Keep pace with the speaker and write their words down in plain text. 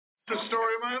The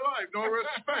story of my life. No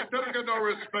respect. Doesn't get no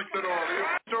respect at all.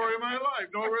 The story of my life.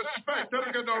 No respect.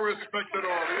 Doesn't get no respect at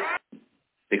all.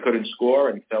 They couldn't score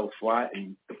and fell flat,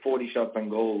 and the 40 shots on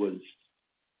goal is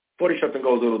a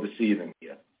little deceiving.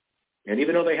 Yeah. And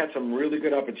even though they had some really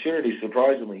good opportunities,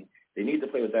 surprisingly, they need to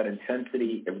play with that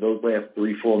intensity. If those last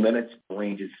 3-4 minutes, the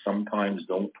Rangers sometimes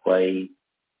don't play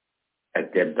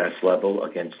at their best level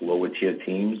against lower tier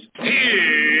teams.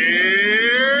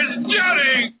 Here's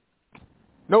Johnny.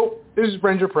 Nope, this is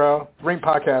Ranger Proud, Rink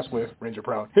podcast with Ranger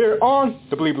Proud, here on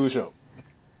the Bleed Blue Show.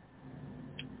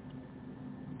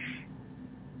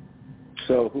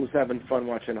 So who's having fun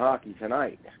watching hockey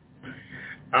tonight?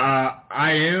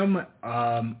 I am.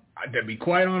 To be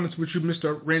quite honest with you,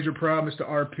 Mr. Ranger Proud, Mr.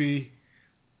 RP,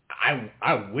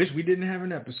 I wish we didn't have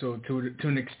an episode to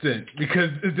an extent, because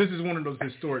this is one of those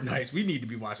historic nights. We need to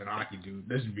be watching hockey, dude.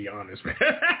 Let's be honest, man.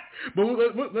 But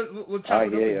we'll try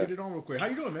to get it on real quick. How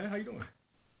you doing, man? How you doing?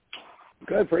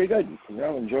 Good, pretty good.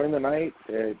 Enjoying the night.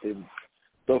 They've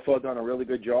so far done a really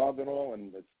good job and all,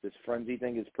 and this frenzy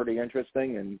thing is pretty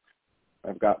interesting. And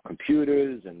I've got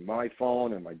computers and my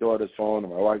phone and my daughter's phone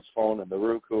and my wife's phone and the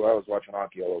Roku. I was watching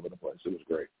hockey all over the place. It was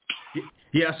great.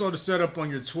 Yeah, I saw the setup on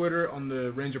your Twitter, on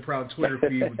the Ranger Proud Twitter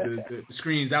feed with the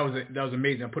screens. That was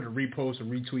amazing. I put a repost, a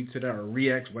retweet to that, or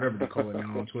re-X, whatever they call it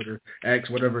now on Twitter, X,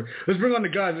 whatever. Let's bring on the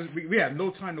guys. We have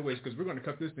no time to waste, because we're going to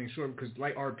cut this thing short, because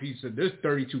like RP said, there's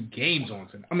 32 games on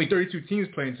tonight. 32 teams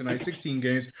playing tonight, 16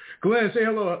 games. Glenn, say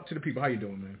hello to the people. How you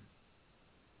doing, man?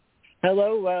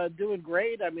 Hello, doing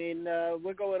great. I mean,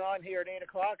 we're going on here at 8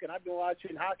 o'clock, and I've been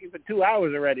watching hockey for 2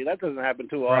 hours already. That doesn't happen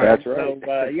too often. That's right.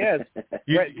 So, yes,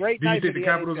 great night. Do you think the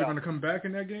Capitals NHL. are going to come back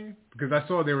in that game? Because I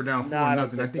saw they were down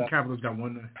 4-0. I think Capitals got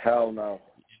 1-0. Hell no.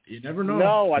 You never know.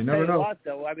 No, I tell you what,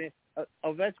 though. I mean,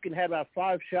 Ovechkin had about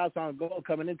 5 shots on goal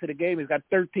coming into the game. He's got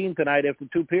 13 tonight after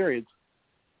 2 periods.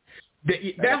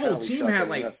 That whole team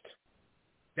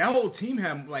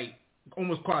had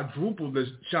almost quadrupled the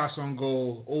shots on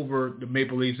goal over the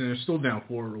Maple Leafs, and they're still down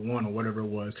 4-1 or whatever it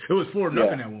was. It was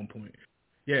 4-0 at one point.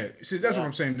 Yeah, see, that's what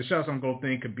I'm saying. The shots on goal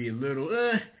thing could be a little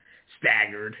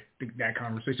staggered, that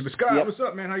conversation. But Scott, what's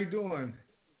up, man? How you doing?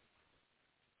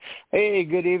 Hey,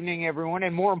 good evening, everyone.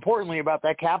 And more importantly about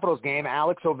that Capitals game,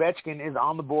 Alex Ovechkin is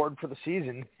on the board for the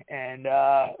season. And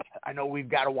I know we've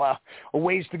got a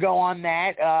ways to go on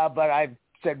that, but I've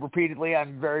said repeatedly,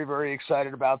 I'm very, very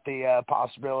excited about the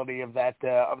possibility of that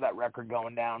record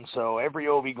going down. So every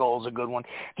OV goal is a good one.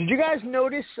 Did you guys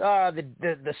notice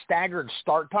the staggered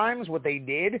start times? What they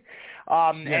did, you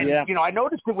know, I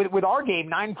noticed it with our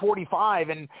game 9:45,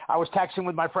 and I was texting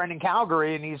with my friend in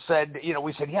Calgary, and he said,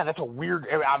 we said, yeah, that's a weird.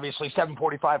 Obviously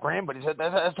 7:45 for him, but he said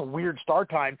that's a weird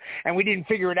start time, and we didn't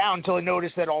figure it out until I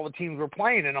noticed that all the teams were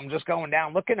playing, and I'm just going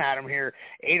down looking at them here: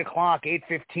 8 o'clock,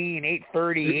 8:15,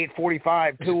 8:30,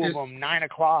 8:45. 2 of them, 9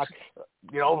 o'clock,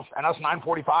 and us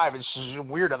 9:45. It's just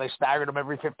weird how they staggered them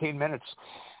every 15 minutes.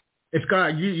 If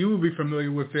Scott, you will be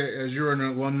familiar with it as you're an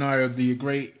alumni of the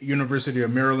great University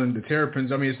of Maryland, the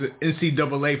Terrapins. I mean, it's the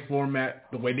NCAA format,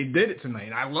 the way they did it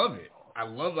tonight. I love it. I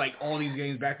love all these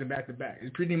games back to back to back.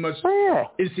 It's pretty much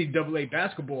NCAA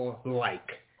basketball-like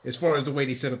as far as the way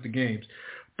they set up the games.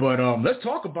 But let's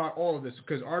talk about all of this,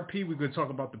 because RP, we're going to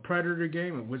talk about the Predator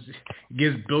game, which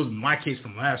builds my case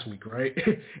from last week, right?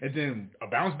 And then a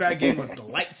bounce-back game with the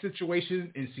Light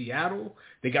situation in Seattle.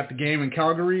 They got the game in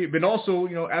Calgary. But also,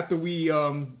 after we,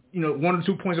 1 or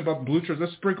 2 points about the Blue Shirts,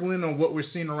 let's sprinkle in on what we're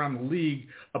seeing around the league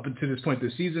up until this point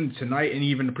this season, tonight, and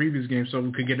even the previous game, so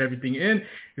we could get everything in.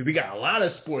 Because we got a lot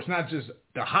of sports, not just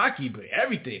the hockey, but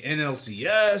everything.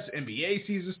 NLCS, NBA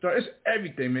season start. It's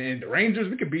everything, man. The Rangers,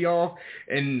 we could be off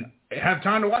and have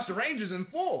time to watch the Rangers in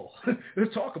full.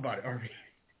 Let's talk about it, Arby.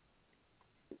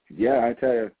 Yeah, I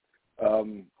tell you,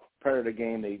 Predator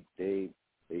game, they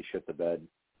shit the bed.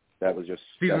 That was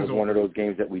one of those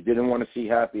games that we didn't want to see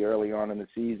happy early on in the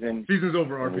season. Season's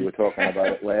over, RP. We were talking about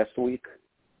it last week,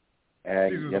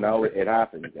 and it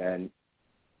happened. And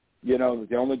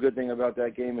the only good thing about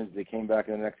that game is they came back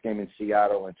in the next game in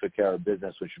Seattle and took care of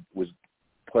business, which was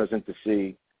pleasant to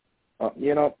see.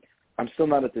 I'm still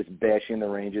not at this bashing the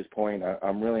Rangers point.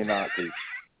 I'm really not, because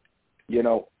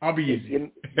I'll be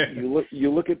easy.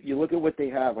 You look at what they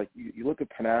have. Like you look at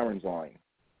Panarin's line.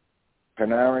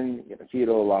 Panarin,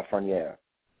 Tito, Lafreniere.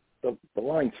 The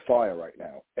line's fire right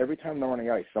now. Every time they're on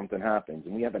the ice, something happens,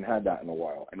 and we haven't had that in a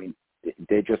while. I mean,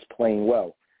 they're just playing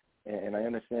well. And I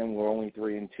understand we're only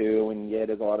 3-2, and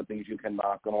there's a lot of things you can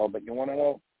knock and all. But you want to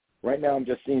know? Right now, I'm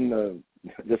just seeing the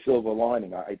silver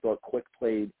lining. I thought Quick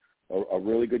played a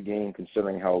really good game,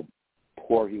 considering how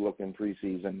poor he looked in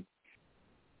preseason.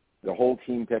 The whole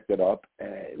team picked it up.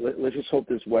 Let's just hope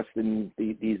this Western,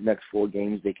 these next 4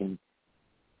 games, they can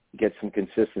get some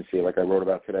consistency, like I wrote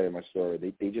about today in my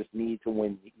story. They just need to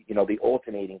win. The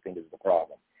alternating thing is the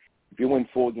problem. If you win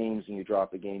 4 games and you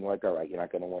drop a game, you're like, all right, you're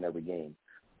not going to win every game.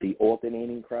 The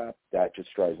alternating crap, that just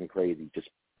drives me crazy. Just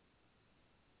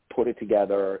put it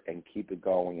together and keep it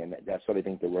going, and that's what I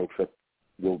think the road trip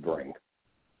will bring.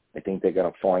 I think they're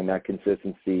going to find that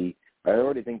consistency. I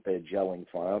already think they're gelling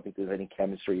fine. I don't think there's any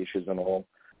chemistry issues at all.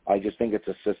 I just think it's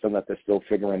a system that they're still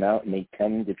figuring out, and they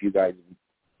tend, if you guys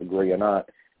agree or not,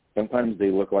 sometimes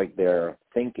they look like they're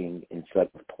thinking instead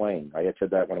of playing. I had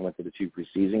said that when I went to the 2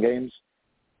 preseason games.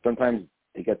 Sometimes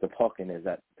they get the puck and there's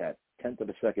that tenth of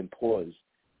a second pause.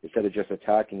 Instead of just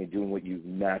attacking and doing what you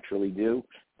naturally do,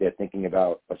 they're thinking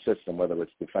about a system, whether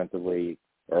it's defensively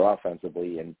or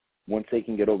offensively. And once they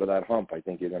can get over that hump, I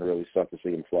think you're going to really start to see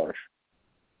them flourish.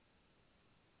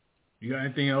 You got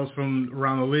anything else from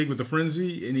around the league with the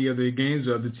frenzy? Any other games,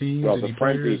 other teams? Well, the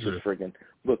frenzy is just friggin'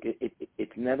 look.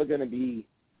 It's never going to be.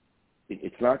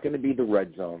 It's not going to be the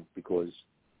red zone because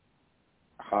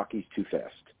hockey's too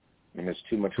fast and there's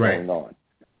too much going on.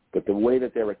 But the way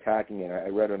that they're attacking it, I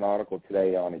read an article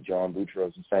today on it, John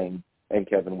Boutros is saying, and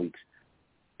Kevin Weeks,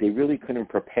 they really couldn't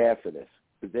prepare for this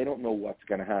because they don't know what's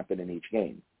going to happen in each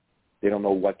game. They don't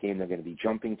know what game they're going to be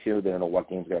jumping to. They don't know what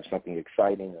game's going to have something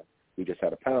exciting. We just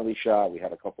had a penalty shot. We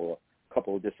had a couple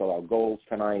of disallowed goals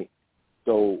tonight.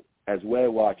 So as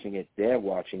we're watching it, they're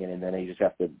watching it, and then they just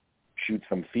have to shoot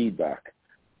some feedback.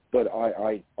 But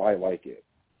I like it.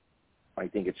 I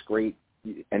think it's great.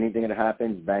 Anything that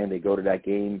happens, bang, they go to that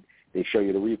game. They show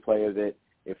you the replay of it.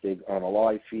 If they on a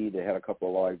live feed, they had a couple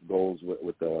of live goals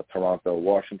with the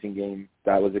Toronto-Washington game.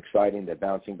 That was exciting. They're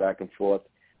bouncing back and forth.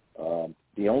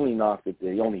 The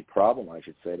only problem, I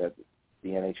should say, that the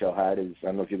NHL had is, I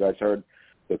don't know if you guys heard,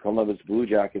 the Columbus Blue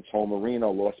Jackets home arena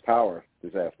lost power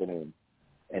this afternoon.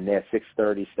 And their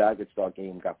 6:30 staggered start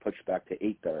game got pushed back to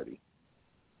 8:30.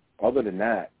 Other than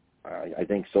that, I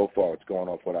think so far it's going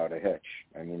off without a hitch.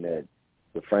 I mean,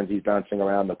 the frenzy's bouncing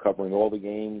around. They're covering all the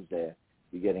games. You're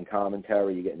getting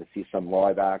commentary. You're getting to see some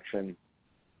live action.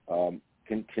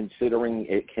 Considering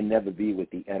it can never be what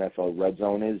the NFL red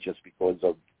zone is just because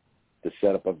of the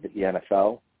setup of the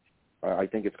NFL, I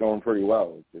think it's going pretty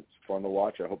well. It's fun to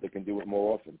watch. I hope they can do it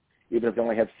more often. Even if they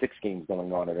only have 6 games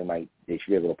going on at a night, they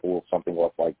should be able to pull something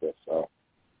off like this. So.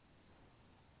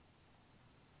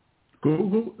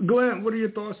 Glenn, what are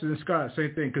your thoughts? And Scott,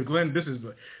 same thing. Because Glenn, this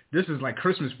is like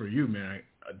Christmas for you, man.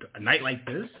 A night like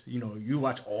this, you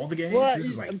watch all the games. This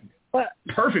is like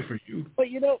perfect for you.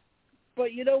 But you know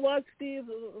what, Steve?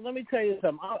 Let me tell you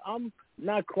something. I'm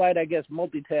not quite, I guess,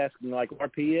 multitasking like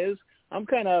RP is. I'm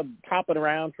kind of hopping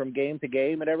around from game to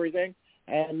game and everything.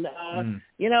 And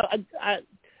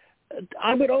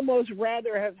I would almost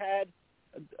rather have had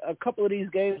a couple of these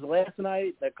games last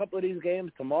night, a couple of these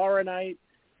games tomorrow night,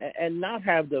 and not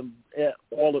have them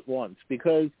all at once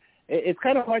because it's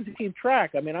kind of hard to keep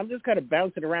track. I mean, I'm just kind of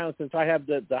bouncing around since I have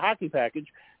the hockey package.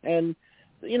 And,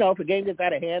 if a game gets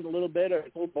out of hand a little bit or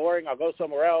it's a little boring, I'll go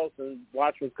somewhere else and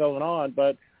watch what's going on.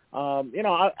 But, I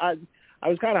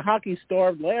was kind of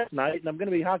hockey-starved last night, and I'm going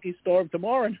to be hockey-starved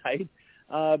tomorrow night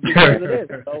because of this.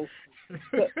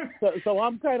 So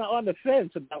I'm kind of on the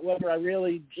fence about whether I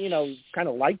really, kind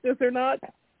of like this or not.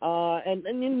 And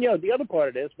the other part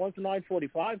of this, once the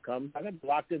 9:45 comes, I'm going to be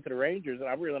locked into the Rangers, and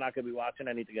I'm really not going to be watching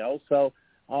anything else. So,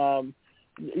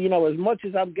 as much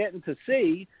as I'm getting to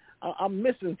see, I'm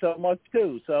missing so much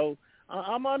too. So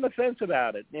I'm on the fence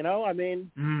about it. I mean,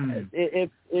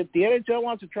 if the NHL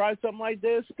wants to try something like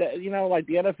this, like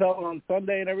the NFL on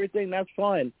Sunday and everything, that's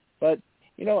fine. But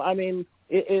I mean,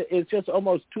 it's just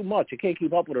almost too much. You can't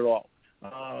keep up with it all.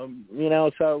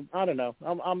 So I don't know.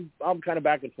 I'm kind of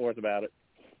back and forth about it.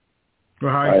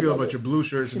 Well, how do you feel about your blue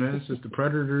shirts, man? It's just the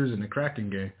Predators and the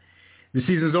Kraken game. The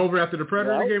season's over after the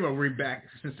Predator game, or are we back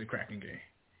since the Kraken game?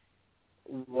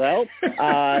 Well,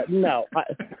 no.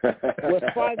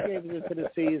 We're 5 games into the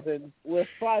season. We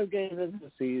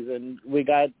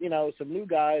got, some new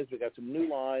guys. We got some new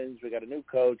lines. We got a new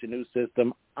coach, a new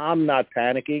system. I'm not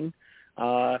panicking.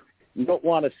 You don't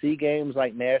want to see games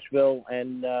like Nashville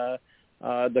and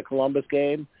the Columbus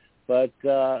game. But,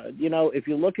 if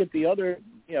you look at the other,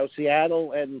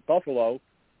 Seattle and Buffalo,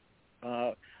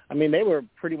 I mean, they were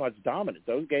pretty much dominant.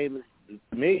 Those games, to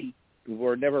me,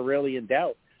 were never really in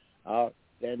doubt.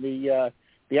 And the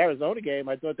Arizona game,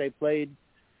 I thought they played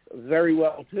very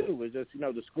well, too. It was just,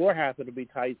 the score happened to be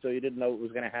tight, so you didn't know what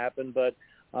was going to happen. But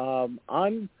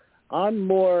I'm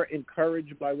more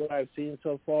encouraged by what I've seen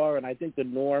so far, and I think the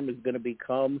norm is going to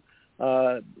become,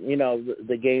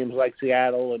 the games like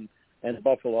Seattle and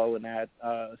Buffalo and that.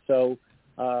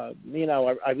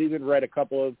 I've even read a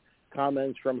couple of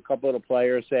comments from a couple of the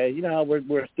players say,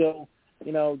 we're still,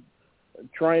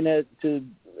 trying to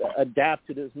adapt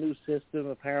to this new system.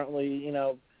 Apparently,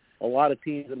 a lot of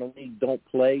teams in the league don't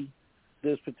play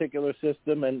this particular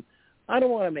system, and I don't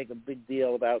want to make a big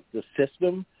deal about the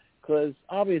system because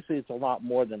obviously it's a lot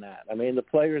more than that. I mean, the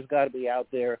players got to be out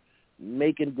there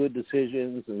making good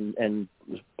decisions and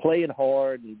playing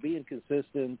hard and being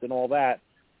consistent and all that.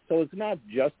 So it's not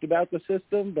just about the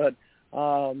system, but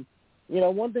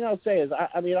one thing I'll say is,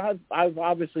 I've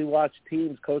obviously watched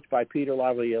teams coached by Peter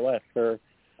Laviolette for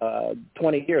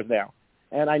 20 years now,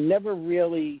 and I never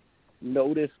really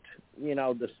noticed,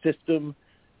 the system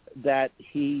that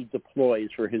he deploys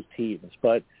for his teams.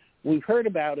 But we've heard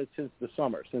about it since the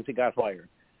summer, since he got hired.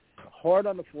 Hard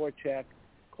on the forecheck,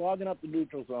 clogging up the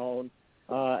neutral zone,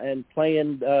 and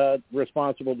playing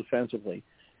responsible defensively.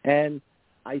 And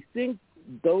I think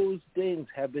those things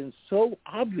have been so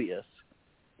obvious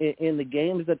in the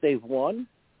games that they've won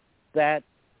that,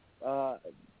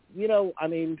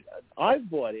 I've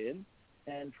bought in,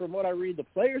 and from what I read, the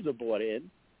players have bought in.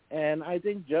 And I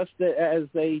think just as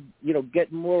they,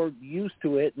 get more used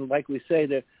to it, and like we say,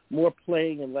 they're more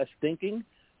playing and less thinking,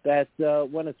 that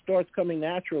when it starts coming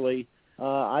naturally,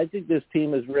 I think this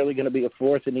team is really going to be a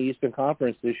force in the Eastern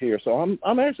Conference this year. So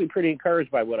I'm actually pretty encouraged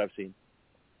by what I've seen.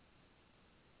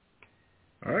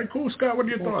 All right, cool. Scott, what are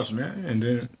your thoughts, man?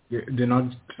 And then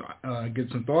I'll get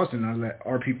some thoughts, and I'll let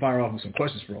RP fire off with some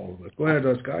questions for all of us. Go ahead,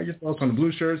 Scott. Your thoughts on the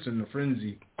blue shirts and the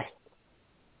frenzy.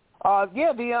 I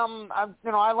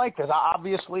like this.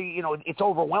 Obviously, it's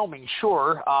overwhelming,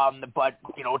 sure, but,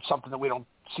 it's something that we don't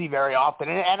see very often.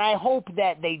 And I hope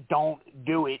that they don't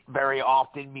do it very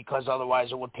often because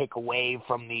otherwise it would take away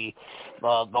from the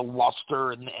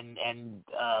luster and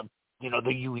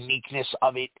the uniqueness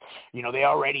of it. They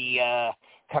already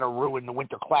kind of ruined the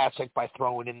Winter Classic by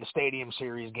throwing in the Stadium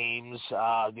Series games.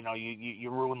 You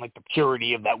ruin like the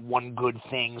purity of that one good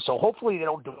thing. So hopefully they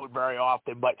don't do it very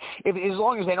often. But as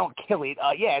long as they don't kill it,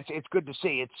 it's good to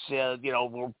see. It's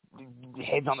we're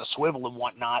heads on the swivel and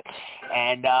whatnot.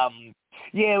 And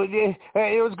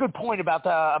it was a good point about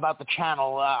the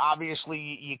channel.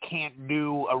 Obviously, you can't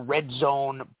do a red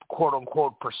zone, quote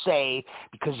unquote, per se,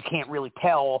 because you can't really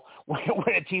tell when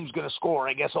a team's going to score.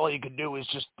 I guess all you can do is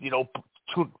just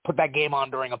put that game on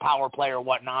during a power play or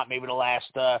whatnot, maybe the last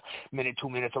minute, 2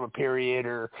 minutes of a period,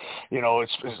 or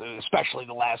especially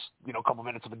the last couple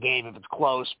minutes of a game if it's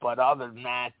close. But other than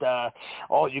that,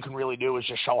 all you can really do is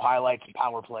just show highlights and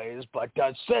power plays. But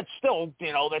it's still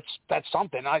that's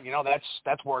something.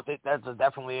 That's worth it. That's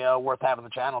definitely worth having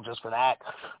the channel just for that.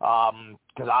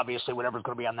 Because obviously whatever's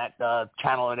going to be on that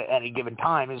channel at any given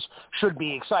time should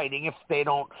be exciting if they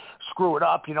don't screw it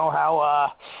up. You know how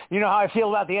I feel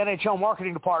about the NHL marketing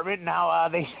department and how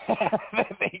they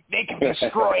can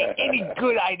destroy any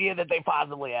good idea that they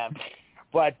possibly have.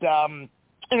 But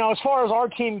as far as our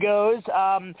team goes,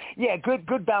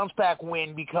 good bounce back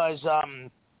win because.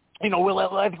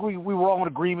 I think we were all in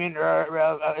agreement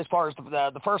as far as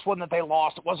the first one that they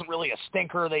lost. It wasn't really a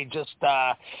stinker. They just,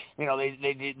 they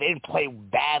didn't play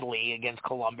badly against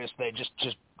Columbus. They just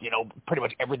pretty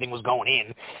much everything was going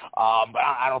in.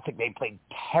 I don't think they played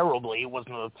terribly. It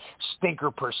wasn't a stinker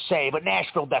per se, but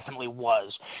Nashville definitely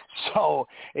was. So,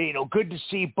 good to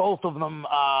see both of them,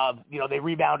 they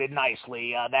rebounded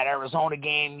nicely. That Arizona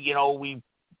game, it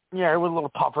was a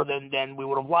little tougher than we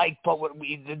would have liked, but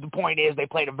the point is they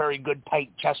played a very good, tight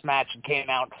chess match and came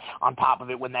out on top of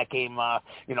it when that game,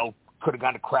 could have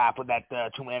gone to crap with that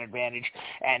two-man advantage.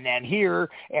 And then here,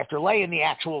 after laying the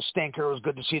actual stinker, it was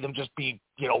good to see them just be,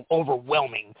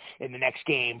 overwhelming in the next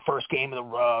game. First game of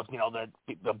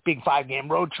the big 5-game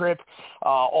road trip,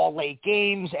 all late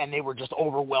games, and they were just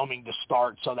overwhelming to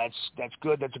start. So that's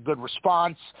good. That's a good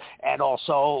response. And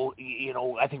also,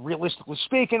 I think realistically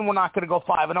speaking, we're not going to go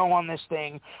 5-0 on this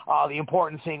thing. The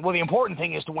important thing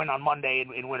is to win on Monday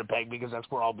in Winnipeg because that's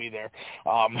where I'll be there.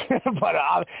 But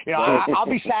I'll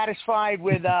be satisfied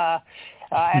with.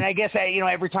 And I guess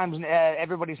every time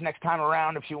everybody's next time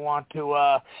around, if you want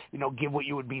to give what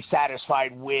you would be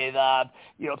satisfied with,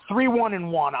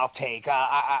 3-1-1, I'll take.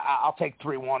 I'll take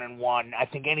 3-1-1. I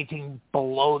think anything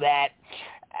below that,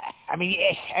 I mean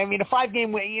a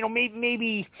 5-game win,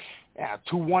 maybe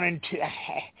 2-1-2.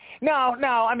 No.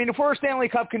 I mean, if we're a Stanley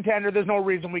Cup contender, there's no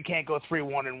reason we can't go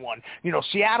 3-1-1.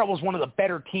 Seattle was one of the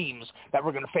better teams that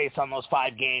we're going to face on those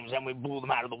 5 games, and we blew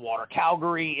them out of the water.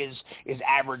 Calgary is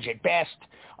average at best.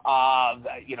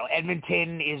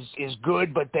 Edmonton is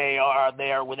good, but they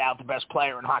are without the best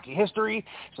player in hockey history,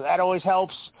 so that always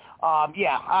helps.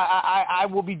 I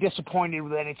will be disappointed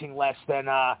with anything less than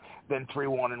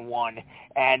 3-1-1.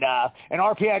 And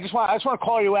RP, I just want to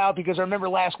call you out because I remember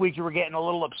last week you were getting a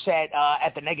little upset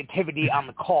at the negativity on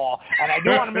the call, and I do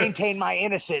want to maintain my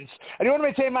innocence.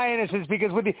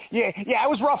 Because I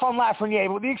was rough on Lafreniere,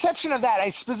 but with the exception of that,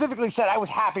 I specifically said I was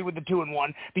happy with the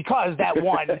 2-1 because that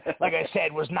one, like I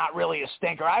said, was not really a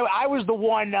stinker. I was the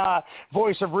one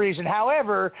voice of reason.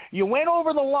 However, you went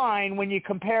over the line when you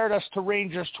compared us to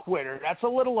Rangers Twitter. That's a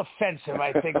little offensive,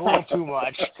 I think, a little too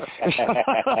much.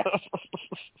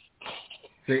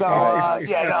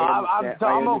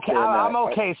 I'm okay. I'm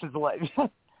okay since the late.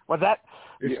 What's that?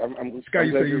 I'm glad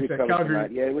you recovered from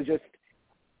that. Yeah,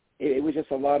 it was just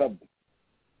a lot of,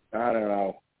 I don't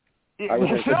know. There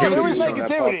was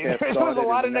negativity. There was a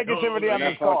lot of negativity on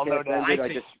this call, no doubt.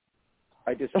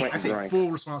 I just went and drank.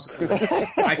 Full responsibility.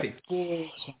 I take full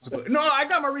responsibility. No, I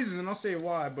got my reasons, and I'll say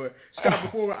why. But Scott,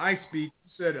 before I speak,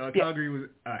 you said Calgary was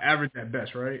average at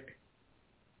best, right?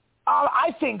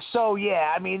 I think so.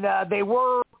 Yeah. I mean, they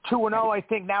were 2-0. I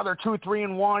think now they're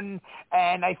 2-3-1,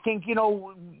 and I think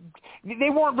they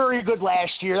weren't very good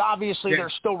last year. Obviously, they're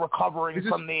still recovering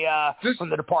from the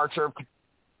departure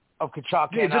of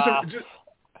Tkachuk. Yeah,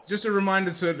 just a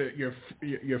reminder to your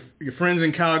friends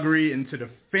in Calgary and to the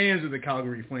fans of the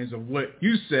Calgary Flames of what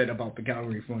you said about the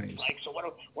Calgary Flames. So what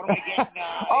am I getting?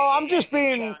 I'm just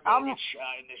being. In this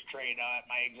trade,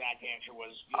 my exact answer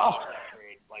was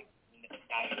trade. Like,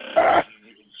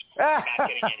 not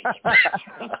getting anything.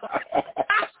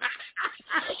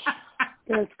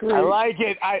 That's great. I like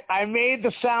it. I made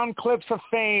the sound clips of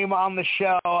fame on the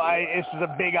show. This is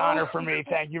a big honor for me.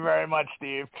 Thank you very much,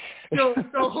 Steve. No,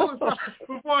 hold on.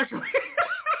 Before I go,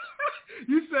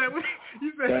 you said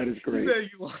that is great. You said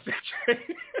you lost that trade.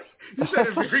 You said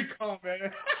it very calm,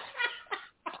 man.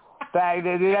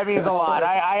 That means a lot.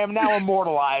 I am now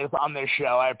immortalized on this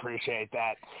show. I appreciate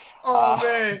that. Oh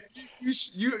man,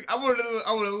 I would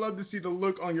have loved to see the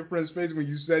look on your friend's face when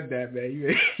you said that,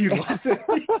 man. You lost it.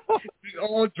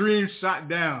 All dreams shot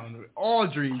down. All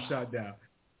dreams shot down.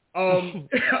 All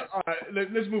right,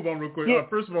 let's move on real quick. Yeah.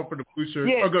 First of all, for the blue shirts.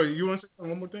 Yeah. Oh, go. You want to say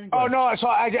one more thing? Oh no. So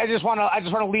I just want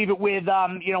to leave it with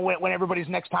when everybody's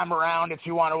next time around, if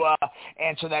you want to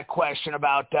answer that question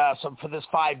about for this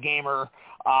 5-gamer.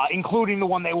 Including the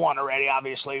one they won already,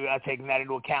 obviously, taking that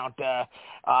into account.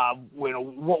 What are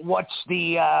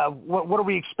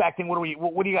we expecting? What are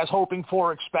you guys hoping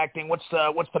for, expecting? What's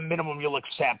the minimum you'll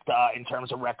accept in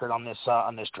terms of record on this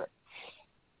trip?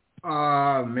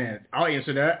 Man, I'll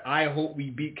answer that. I hope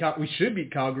we should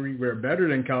beat Calgary. We're better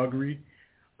than Calgary.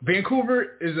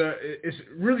 Vancouver is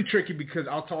really tricky because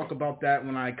I'll talk about that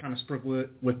when I kind of sprinkle it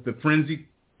with the frenzy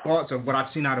thoughts of what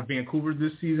I've seen out of Vancouver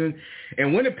this season.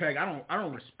 And Winnipeg, I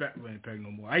don't respect Winnipeg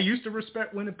no more. I used to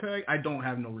respect Winnipeg. I don't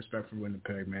have no respect for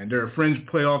Winnipeg, man. They're a fringe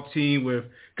playoff team with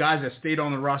guys that stayed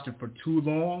on the roster for too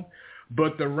long.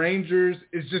 But the Rangers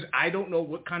is just, I don't know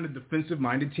what kind of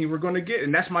defensive-minded team we're going to get.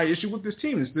 And that's my issue with this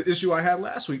team. It's the issue I had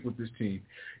last week with this team.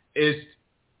 It's,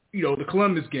 the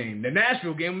Columbus game, the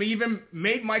Nashville game. We even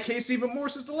made my case even more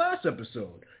since the last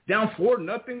episode. Down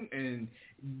 4-0 and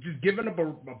just giving up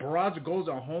a barrage of goals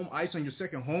on home ice on your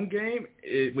second home game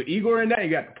with Igor in that, you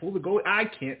got to pull the goal. I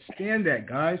can't stand that,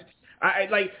 guys.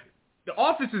 The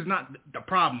offense is not the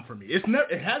problem for me. It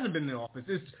hasn't been the offense.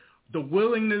 It's the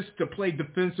willingness to play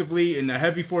defensively in the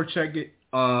heavy forecheck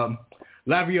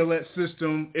Laviolette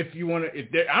system. I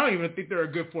don't even think they're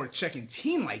a good forechecking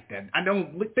team like that. I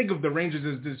don't think of the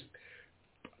Rangers as this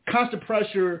constant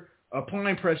pressure.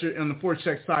 Applying pressure on the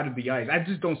forecheck side of the ice. I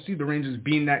just don't see the Rangers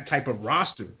being that type of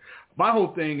roster. My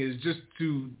whole thing is just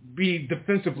to be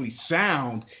defensively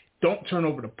sound. Don't turn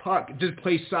over the puck. Just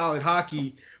play solid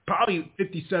hockey, probably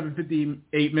 57,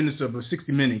 58 minutes of a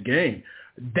 60-minute game.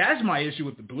 That's my issue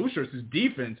with the Blue Shirts is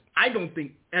defense. I don't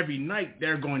think every night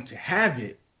they're going to have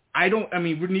it.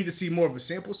 We need to see more of a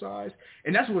sample size,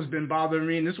 and that's what's been bothering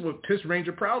me, and this is what pissed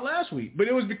Ranger proud last week. But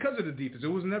it was because of the defense. It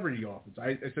was never the offense.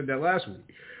 I said that last week.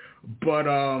 But,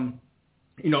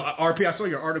 RP, I saw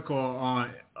your article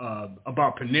on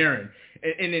about Panarin.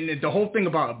 And the whole thing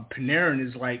about Panarin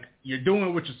is like you're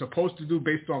doing what you're supposed to do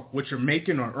based off what you're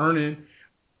making or earning.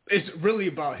 It's really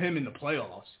about him in the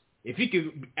playoffs. If he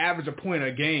could average a point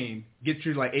a game, get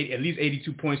you like at least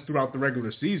 82 points throughout the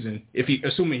regular season,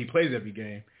 assuming he plays every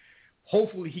game,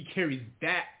 hopefully he carries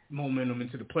that momentum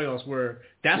into the playoffs where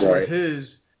that's where his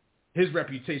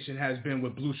reputation has been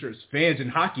with Blue Shirts fans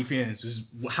and hockey fans is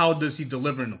how does he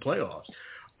deliver in the playoffs?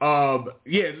 The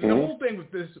whole thing with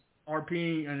this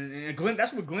RP and Glenn.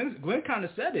 That's what Glenn kind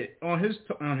of said it on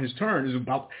his turn is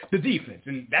about the defense,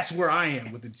 and that's where I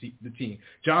am with the team.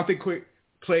 Jonathan Quick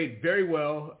played very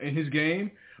well in his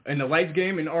game, in the Lights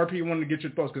game, and RP wanted to get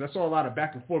your thoughts because I saw a lot of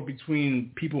back and forth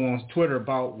between people on Twitter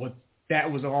about what that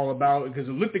was all about because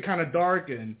it looked kind of dark,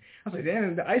 and I was like,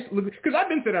 damn, the ice look, because I've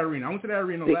been to that arena. I went to that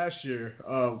arena last year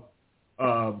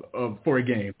for a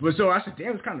game, but so I said,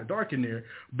 damn, it's kind of dark in there.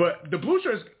 But the Blue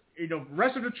Shirts,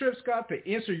 rest of the trip, Scott,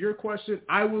 to answer your question,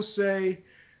 I will say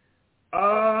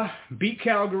beat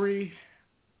Calgary.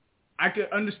 I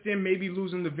could understand maybe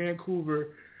losing to Vancouver,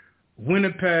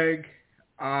 Winnipeg,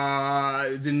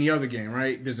 then the other game,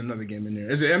 right? There's another game in there.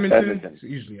 Is it Edmonton? It's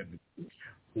usually Edmonton.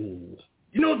 Ooh.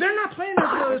 They're not playing as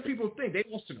well as people think. They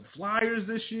lost to the Flyers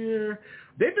this year.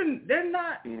 They're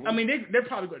not. Mm-hmm. I mean, they're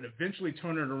probably going to eventually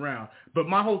turn it around. But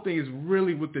my whole thing is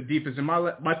really with the defense and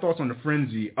my thoughts on the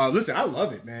frenzy. Listen, I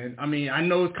love it, man. I mean, I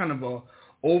know it's kind of a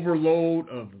overload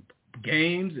of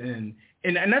games and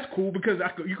that's cool because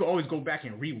you can always go back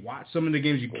and rewatch some of the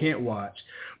games you can't watch.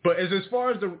 But as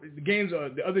far as the games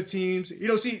of the other teams,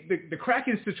 see, the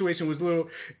Kraken situation was a little.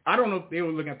 I don't know if they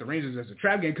were looking at the Rangers as a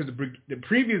trap game because the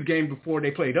previous game before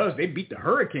they played us, they beat the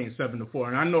Hurricanes 7-4,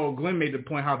 and I know Glenn made the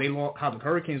point how the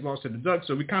Hurricanes lost to the Ducks.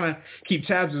 So we kind of keep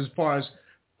tabs as far as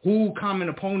who common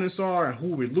opponents are and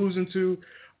who we're losing to.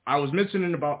 I was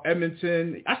mentioning about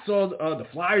Edmonton. I saw the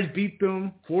Flyers beat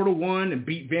them 4-1 and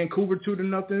beat Vancouver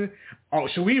 2-0. Oh,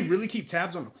 should we really keep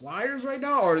tabs on the Flyers right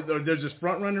now, or they're just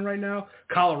front running right now?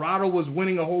 Colorado was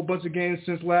winning a whole bunch of games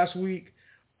since last week.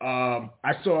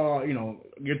 I saw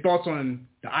your thoughts on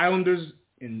the Islanders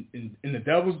and the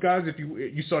Devils, guys. If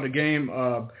you saw the game,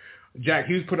 Jack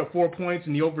Hughes put up 4 points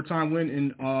in the overtime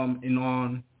win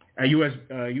at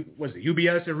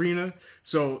UBS Arena.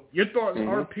 So your thoughts,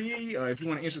 RP, if you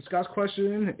want to answer Scott's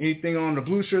question, anything on the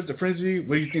Blue Shirts, the frenzy,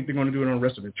 what do you think they're going to do on the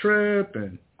rest of the trip,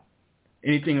 and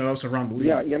anything else around the league?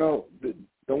 Yeah,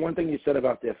 the one thing you said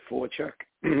about their forecheck,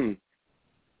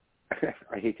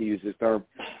 I hate to use this term,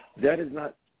 that is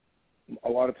not a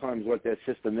lot of times what their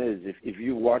system is. If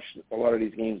you watch a lot of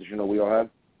these games that we all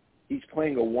have, he's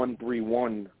playing a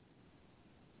 1-3-1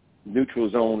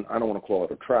 neutral zone. I don't want to call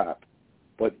it a trap,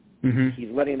 but he's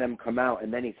letting them come out,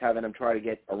 and then he's having them try to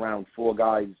get around 4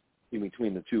 guys in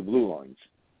between the 2 blue lines.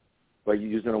 But you're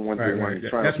using a 1-3-1. Right.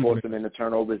 He's trying to force them into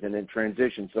turnovers and then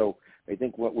transition. So I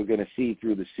think what we're going to see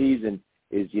through the season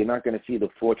is you're not going to see the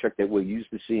forecheck that we're used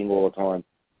to seeing all the time.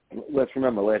 Let's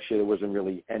remember, last year there wasn't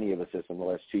really any of a system. The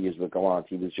last 2 years with Gallant,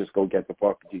 he was just go get the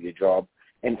puck, do your job,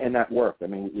 and that worked. I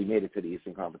mean, we made it to the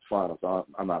Eastern Conference Finals, so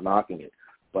I'm not knocking it.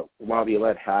 But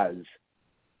Laviolette has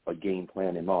a game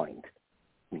plan in mind.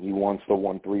 He wants the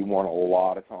 1-3-1 a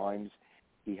lot of times.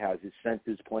 He has his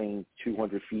centers playing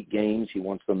 200 feet games. He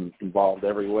wants them involved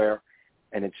everywhere,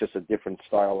 and it's just a different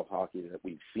style of hockey that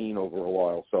we've seen over a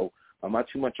while. So I'm not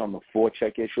too much on the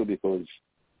forecheck issue because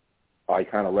I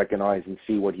kind of recognize and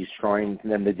see what he's trying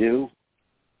them to do.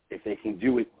 If they can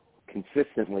do it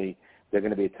consistently, they're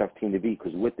going to be a tough team to beat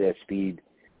because with their speed,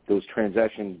 those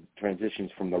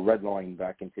transitions from the red line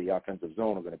back into the offensive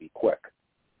zone are going to be quick.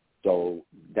 So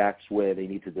that's where they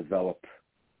need to develop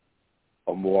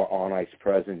a more on-ice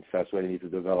presence. That's where they need to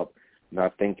develop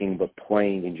not thinking but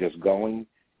playing and just going.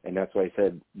 And that's why I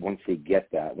said once they get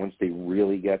that, once they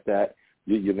really get that,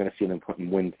 you're going to see them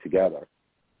putting wins together.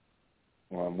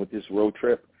 With this road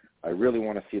trip, I really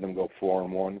want to see them go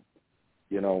 4-1.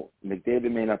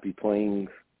 McDavid may not be playing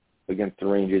against the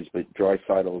Rangers, but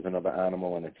Draisaitl is another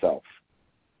animal in itself.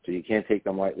 So you can't take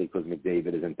them lightly because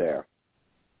McDavid isn't there.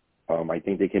 I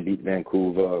think they can beat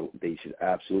Vancouver. They should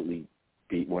absolutely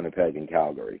beat Winnipeg and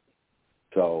Calgary.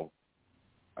 So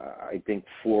I think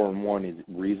 4-1 is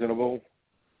reasonable.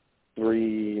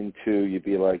 3-2, you'd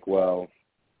be like, well,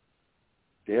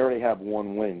 they already have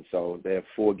 1 win, so they have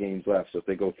 4 games left. So if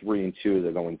they go 3-2,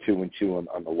 they're going 2-2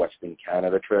 on the Western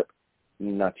Canada trip.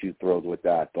 Not too thrilled with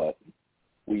that, but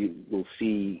we will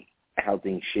see how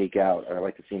things shake out. I'd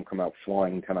like to see them come out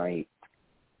flying tonight.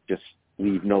 Just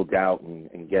leave no doubt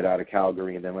and get out of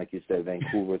Calgary. And then, like you said,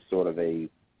 Vancouver's sort of a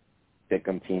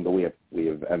pick-em team, but we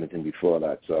have Edmonton before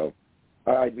that. So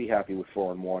I'd be happy with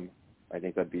 4-1. I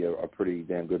think that'd be a pretty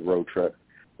damn good road trip.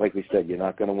 Like we said, you're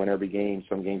not going to win every game.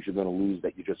 Some games you're going to lose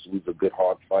that you just lose a good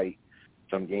hard fight.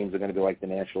 Some games are going to be like the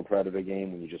Nashville Predator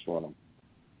game when you just want to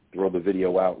throw the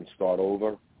video out and start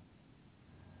over.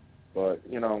 But,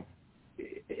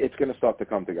 it's going to start to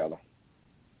come together.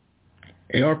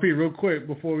 Hey, RP, real quick,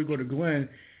 before we go to Glenn,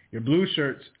 your Blue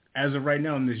Shirts, as of right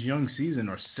now in this young season,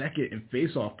 are second in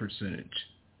face-off percentage.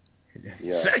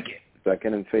 Yeah.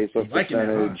 Second in face-off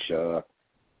percentage. It, huh?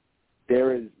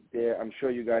 there. I'm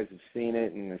sure you guys have seen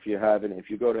it, and if you haven't, if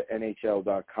you go to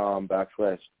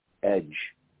NHL.com/edge,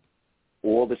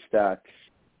 all the stats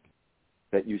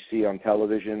that you see on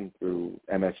television through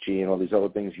MSG and all these other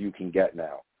things you can get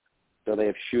now. So they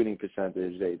have shooting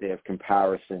percentage. They have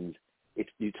comparisons. If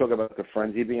you talk about the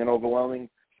frenzy being overwhelming,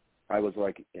 I was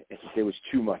like, there was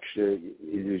too much. There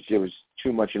was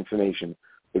too much information.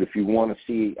 But if you want to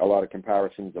see a lot of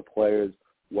comparisons of players,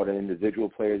 what an individual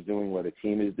player is doing, what a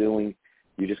team is doing,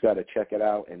 you just got to check it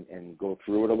out and go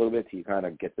through it a little bit till you kind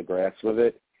of get the grasp of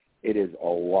it. It is a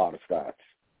lot of stats.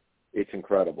 It's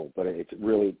incredible. But it's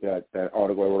really that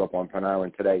article I wrote up on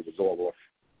Panarin today was all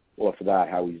off of that,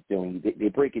 how he's doing. They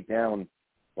break it down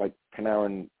like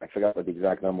Panarin, I forgot what the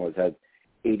exact number was, had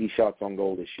 80 shots on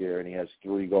goal this year, and he has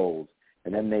 3 goals.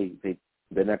 And then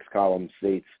the next column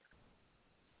states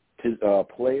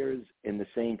players in the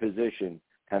same position,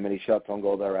 how many shots on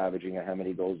goal they're averaging and how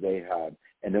many goals they had,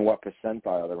 and then what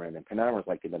percentile they're in. And Panarin's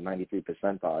like in the 93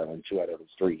 percentile in 2 out of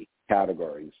those 3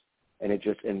 categories. And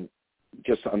just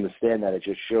to understand that, it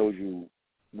just shows you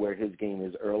where his game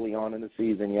is early on in the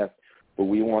season, yes, but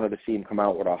we wanted to see him come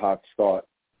out with a hot start.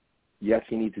 Yes,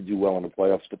 he needs to do well in the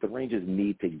playoffs, but the Rangers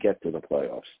need to get to the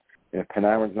playoffs. And if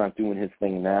Panarin's not doing his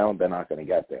thing now, they're not going to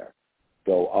get there.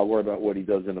 So I'll worry about what he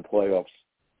does in the playoffs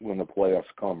when the playoffs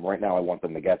come. Right now I want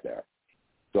them to get there.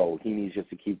 So he needs just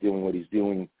to keep doing what he's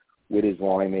doing with his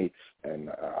line mates,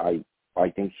 and I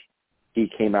think he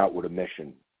came out with a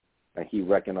mission. And he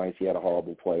recognized he had a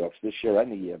horrible playoffs this year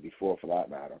and the year before, for that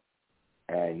matter.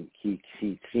 And he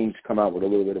seems to come out with a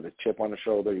little bit of a chip on the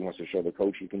shoulder. He wants to show the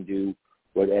coach he can do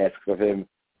what asks of him.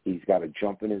 He's got a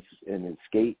jump in his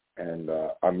skate, and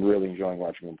I'm really enjoying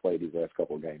watching him play these last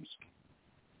couple of games.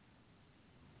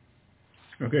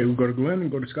 Okay, we'll go to Glenn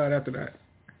and go to Scott after that.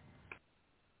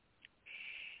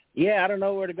 Yeah, I don't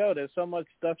know where to go. There's so much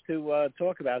stuff to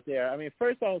talk about there. I mean,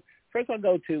 first I'll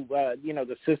go to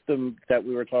the system that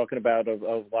we were talking about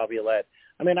of Laviolette.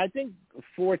 I mean, I think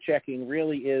forechecking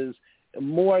really is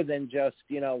more than just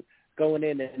going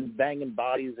in and banging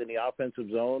bodies in the offensive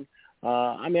zone.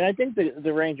 I mean, I think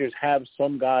the Rangers have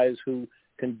some guys who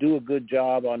can do a good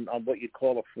job on what you'd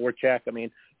call a forecheck. I mean,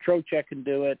 Trocheck can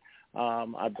do it.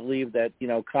 I believe that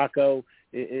Kakko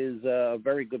is a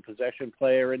very good possession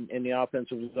player in the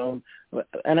offensive zone,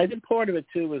 and I think part of it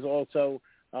too is also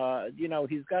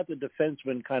he's got the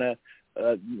defenseman kind of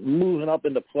moving up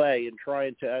into play and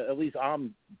trying to, at least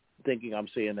I'm thinking I'm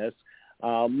seeing this,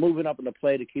 moving up into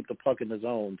play to keep the puck in the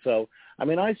zone. So I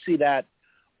mean, I see that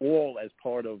all as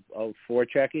part of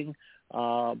forechecking,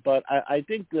 but I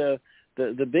think the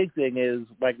big thing is,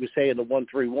 like we say in the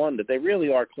 1-3-1, that they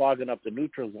really are clogging up the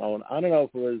neutral zone. I don't know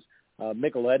if it was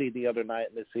Micheletti the other night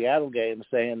in the Seattle game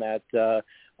saying that the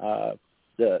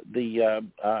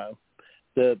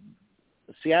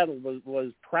Seattle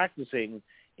was practicing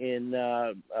in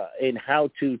how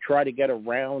to try to get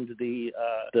around the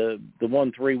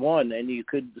 1-3-1, and you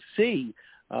could see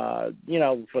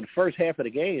for the first half of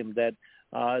the game that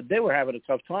they were having a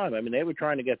tough time. I mean, they were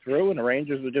trying to get through, and the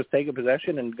Rangers were just taking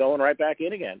possession and going right back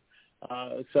in again.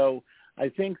 So I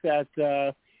think that,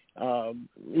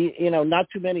 not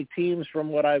too many teams from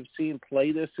what I've seen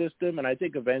play this system, and I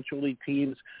think eventually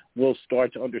teams will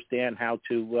start to understand how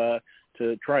to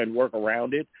try and work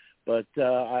around it. But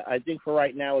I think for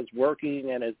right now it's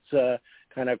working, and it's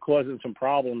kind of causing some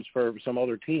problems for some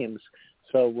other teams.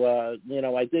 So, I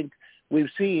think we've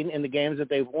seen in the games that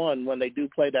they've won, when they do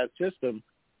play that system,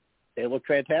 they look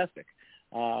fantastic,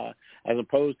 as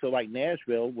opposed to like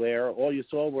Nashville, where all you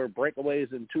saw were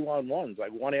breakaways and 2-on-1s,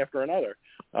 like one after another,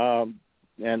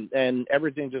 and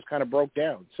everything just kind of broke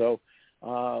down. So,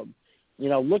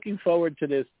 looking forward to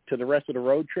the rest of the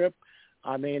road trip.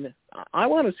 I mean, I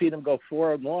want to see them go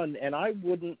 4-1, and I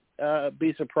wouldn't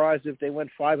be surprised if they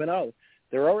went 5-0.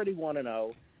 They're already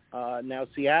 1-0. Now,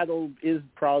 Seattle is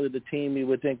probably the team you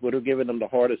would think would have given them the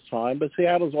hardest time, but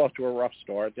Seattle's off to a rough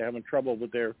start. They're having trouble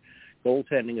with their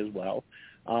goaltending as well.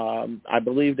 I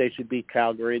believe they should beat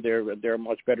Calgary. They're a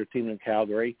much better team than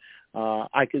Calgary.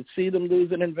 I could see them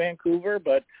losing in Vancouver,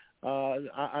 but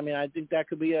I think that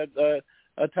could be a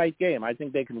tight game. I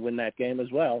think they can win that game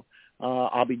as well.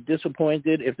 I'll be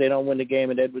disappointed if they don't win the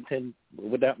game in Edmonton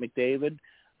without McDavid.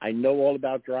 I know all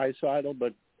about Draisaitl,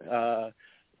 but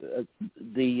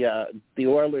the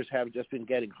Oilers have just been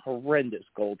getting horrendous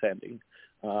goaltending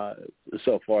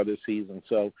so far this season.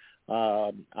 So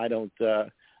I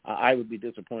would be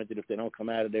disappointed if they don't come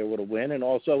out of there with a win. And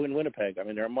also in Winnipeg, I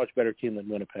mean, they're a much better team than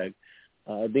Winnipeg.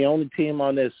 The only team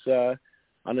on this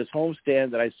homestand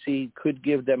that I see could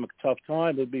give them a tough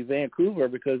time would be Vancouver,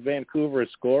 because Vancouver is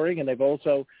scoring, and they've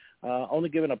also only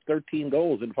given up 13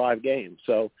 goals in 5 games.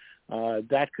 So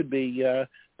that could be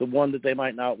the one that they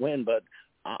might not win. But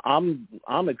I'm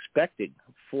expecting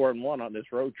 4-1 on this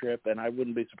road trip, and I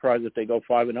wouldn't be surprised if they go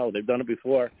 5-0. They've done it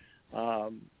before,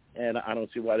 and I don't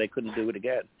see why they couldn't do it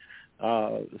again.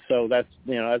 So that's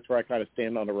where I kind of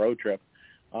stand on the road trip.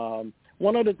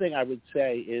 One other thing I would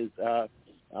say is,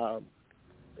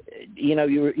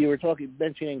 you were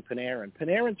mentioning Panarin.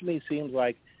 Panarin to me seems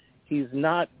like he's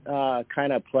not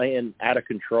kind of playing out of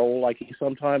control like he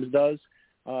sometimes does.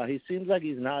 He seems like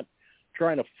he's not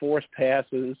trying to force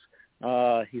passes.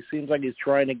 He seems like he's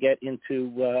trying to get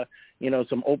into,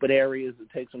 some open areas and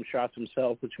take some shots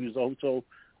himself, which he was also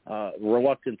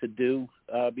reluctant to do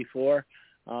before.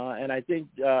 And I think,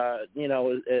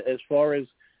 as far as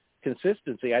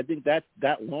consistency, I think that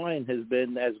line has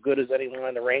been as good as any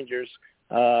line the Rangers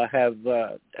have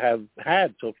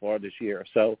had so far this year.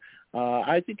 So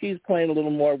I think he's playing a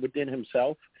little more within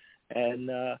himself,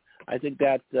 and I think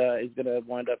that is going to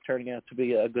wind up turning out to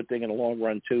be a good thing in the long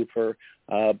run too for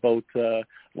both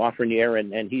Lafreniere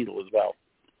and Hedl as well.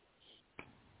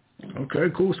 Okay,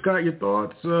 cool. Scott, your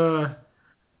thoughts?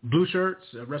 Blue shirts,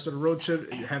 the rest of the road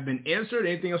trip have been answered.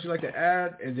 Anything else you'd like to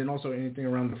add? And then also anything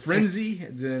around the frenzy?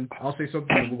 And then I'll say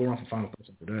something and we'll go around for final thoughts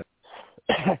after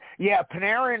that. Yeah,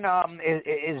 Panarin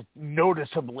is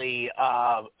noticeably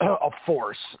a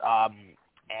force.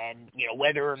 And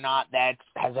whether or not that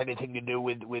has anything to do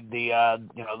with the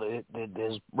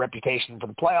his reputation for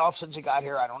the playoffs since he got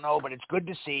here, I don't know. But it's good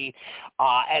to see,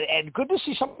 and good to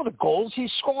see some of the goals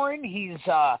he's scoring. He's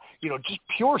just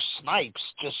pure snipes,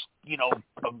 just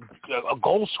a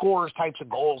goal scorers types of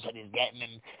goals that he's getting.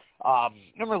 And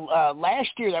remember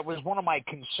last year that was one of my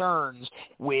concerns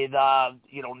with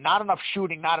not enough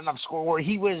shooting, not enough score, where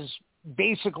he was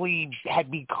basically had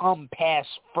become pass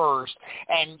first,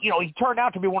 and he turned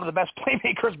out to be one of the best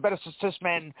playmakers, best assist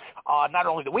men, not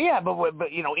only that we have, but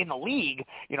in the league.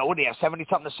 What do you have,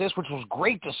 70-something assists, which was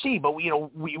great to see. But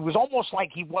it was almost like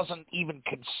he wasn't even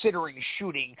considering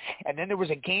shooting. And then there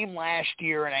was a game last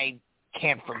year, and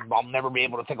I'll never be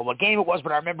able to think of what game it was,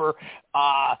 but I remember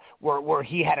where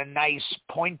he had a nice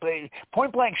point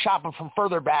blank shot, but from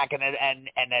further back, and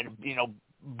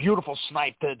beautiful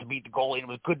snipe to beat the goalie, and it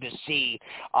was good to see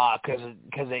because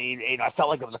I felt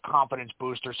like it was a confidence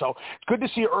booster. So it's good to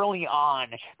see early on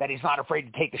that he's not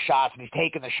afraid to take the shots, and he's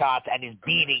taking the shots and is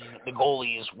beating the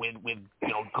goalies with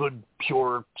good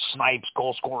pure snipes,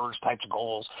 goal scorers types of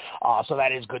goals. So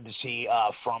that is good to see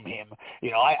from him.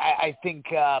 I think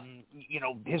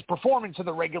his performance in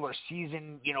the regular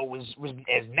season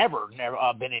has never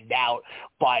been in doubt,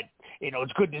 but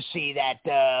it's good to see that.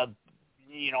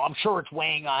 I'm sure it's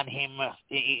weighing on him,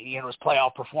 his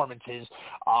playoff performances,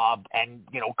 and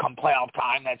come playoff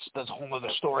time, that's a whole other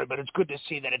story. But it's good to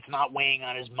see that it's not weighing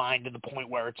on his mind to the point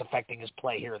where it's affecting his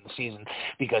play here in the season,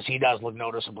 because he does look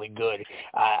noticeably good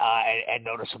and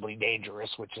noticeably dangerous,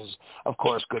 which is, of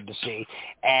course, good to see.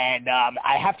 And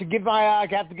I have to give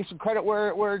some credit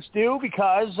where it's due,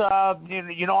 because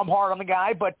I'm hard on the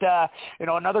guy, but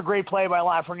another great play by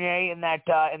Lafreniere in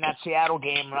that Seattle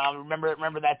game.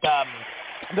 Remember that.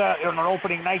 On an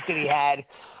opening night that he had,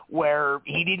 where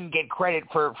he didn't get credit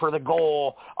for the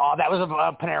goal. That was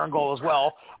a Panarin goal as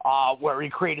well, where he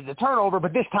created the turnover.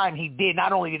 But this time he did.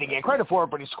 Not only did he get credit for it,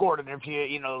 but he scored it.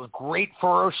 It was great,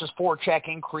 ferocious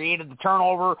forechecking, created the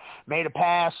turnover, made a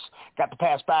pass, got the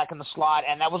pass back in the slot,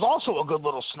 and that was also a good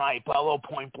little snipe, a little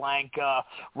point blank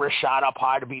wrist shot up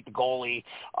high to beat the goalie.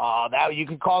 That you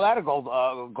could call that a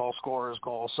goal scorer's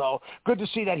goal. So good to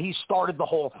see that he started the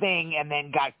whole thing and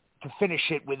then got to finish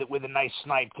it with a nice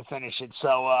snipe to finish it.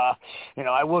 So,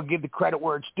 I will give the credit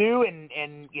where it's due, and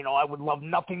I would love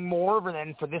nothing more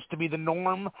than for this to be the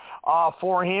norm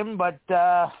for him. But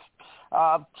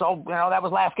so that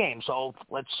was last game. So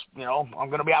let's I'm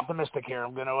going to be optimistic here.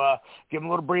 I'm going to give him a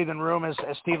little breathing room, as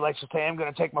Steve likes to say. I'm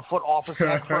going to take my foot off his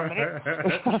neck for a minute,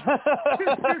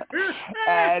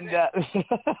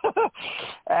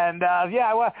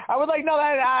 I would like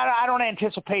I don't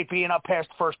anticipate being up past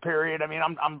the first period. I mean,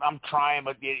 I'm trying,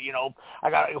 but I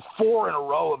got 4 in a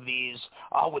row of these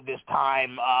with this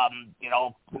time.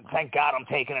 Thank God I'm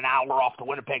taking an hour off the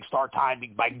Winnipeg start time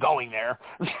by going there,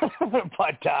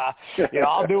 but.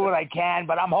 I'll do what I can,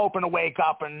 but I'm hoping to wake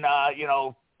up and,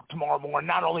 tomorrow morning,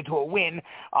 not only to a win,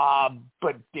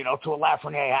 but, to a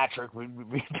Lafreniere hat trick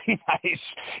would be nice.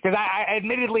 Because I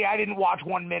admittedly, I didn't watch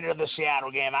 1 minute of the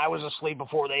Seattle game. I was asleep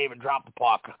before they even dropped the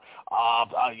puck.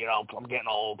 I'm getting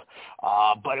old.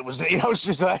 But it was, it's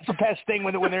just, that's the best thing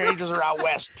when the Rangers are out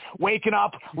west. Waking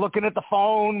up, looking at the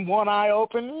phone, one eye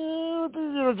open,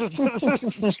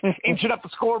 just inching up the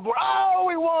scoreboard. Oh,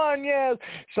 we won, yes.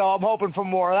 So I'm hoping for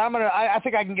more. I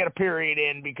think I can get a period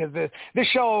in because this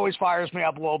show always fires me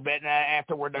up a little bit, and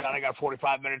after we're done, I got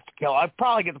 45 minutes to kill. I'd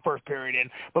probably get the first period in,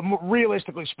 but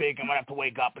realistically speaking, I'm going to have to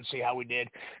wake up and see how we did.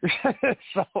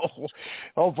 So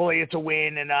hopefully it's a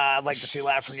win, and I'd like to see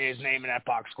Lafreniere's name in that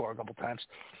box score a couple times.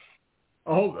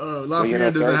 I hope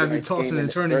Lafreniere doesn't have you tossing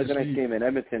and turning. Thursday night's game in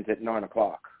Edmonton's at 9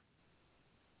 o'clock.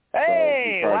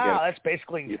 Hey, so wow, that's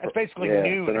basically noon.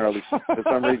 For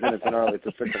some reason, it's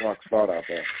a 6 o'clock start out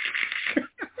there.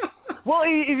 Well,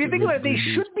 if you think about it, they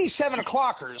should be 7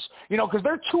 o'clockers, because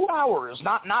they're 2 hours,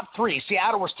 not 3.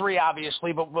 Seattle was 3,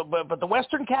 obviously, but the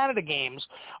Western Canada games,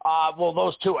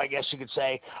 those 2, I guess you could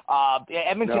say,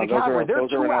 Edmonton and Calgary, they're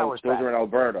 2 hours. Those are in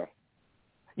Alberta.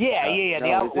 Yeah.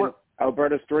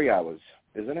 Alberta's 3 hours,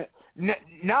 isn't it?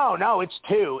 No, it's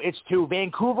 2. It's 2.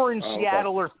 Vancouver and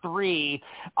Seattle are 3.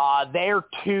 They're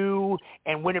 2,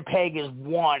 and Winnipeg is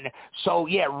 1. So,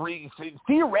 yeah,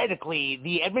 theoretically,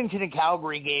 the Edmonton and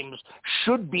Calgary games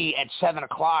should be at 7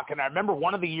 o'clock. And I remember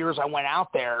one of the years I went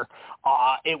out there,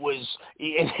 it was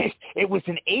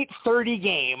an 8:30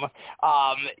 game. And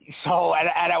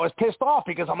I was pissed off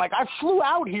because I'm like, I flew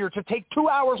out here to take 2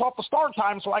 hours off the start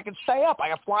time so I could stay up. I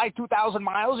got to fly 2,000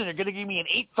 miles, and you're going to give me an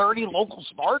 8:30 local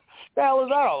start? What the hell is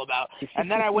that all about? And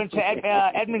then I went to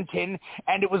Edmonton,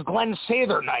 and it was Glenn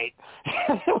Sather night.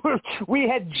 We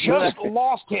had just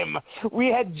lost him. We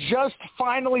had just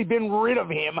finally been rid of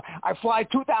him. I fly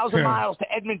 2,000 miles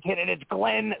to Edmonton, and it's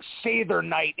Glenn Sather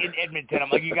night in Edmonton.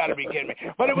 I'm like, you got to be kidding me.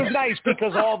 But it was nice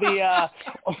because all the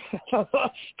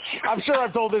I'm sure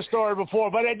I've told this story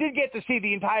before, but I did get to see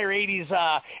the entire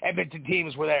 80s Edmonton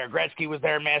teams were there. Gretzky was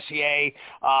there, Messier,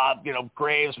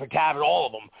 Graves, McCavitt, all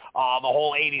of them. The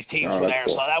whole 80s teams were there,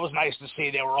 cool. So that was nice to see.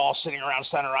 They were all sitting around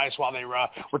center ice while they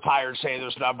retired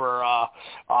Sather's number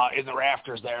in the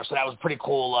rafters there. So that was pretty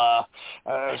cool. It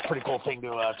was a pretty cool thing to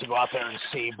go out there and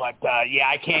see. But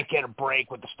I can't get a break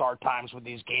with the start times with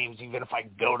these games, even if I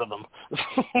go to them.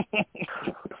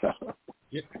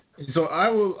 Yeah. So I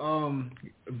will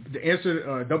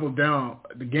double down.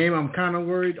 The game I'm kind of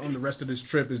worried on the rest of this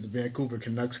trip is the Vancouver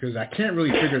Canucks because I can't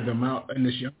really figure them out in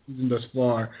this young season thus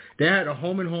far. They had a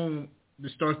home and home to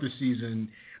start the season.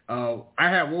 I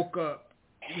had woke up,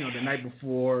 the night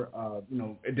before,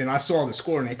 and then I saw the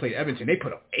score and they played Edmonton. They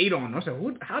put up 8 on them. I said,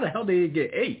 how the hell did they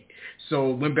get 8?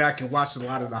 So went back and watched a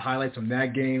lot of the highlights from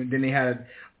that game. Then they had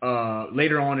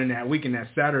later on in that weekend, that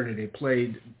Saturday,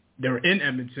 they were in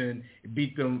Edmonton,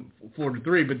 beat them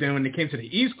 4-3. But then when they came to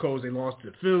the East Coast, they lost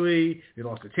to Philly, they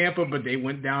lost to Tampa, but they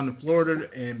went down to Florida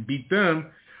and beat them.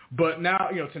 But now,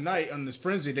 tonight on this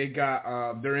frenzy, they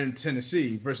got they're in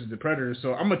Tennessee versus the Predators.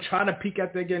 So I'm gonna try to peek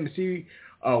at that game to see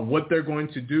what they're going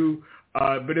to do.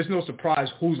 But it's no surprise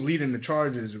who's leading the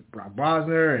charges: Brock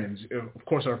Bosner and of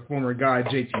course our former guy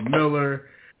JT Miller.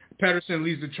 Patterson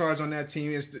leads the charge on that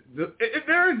team.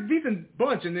 They're a decent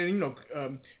bunch, and then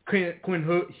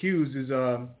Quinn Hughes is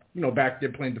back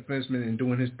there playing defenseman and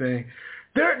doing his thing.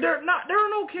 They're an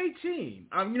okay team.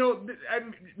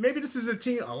 Maybe this is a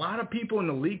team a lot of people in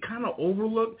the league kind of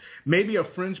overlook. Maybe a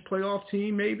fringe playoff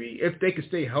team. Maybe if they could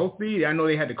stay healthy. I know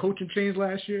they had the coaching change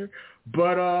last year,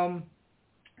 but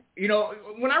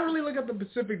when I really look at the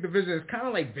Pacific Division, it's kind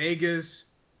of like Vegas.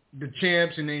 The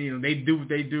champs, and then they do what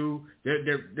they do.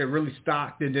 They're really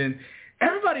stocked, and then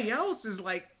everybody else is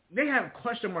like they have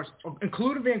question marks,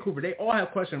 including Vancouver. They all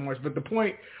have question marks. But the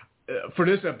point for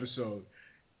this episode,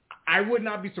 I would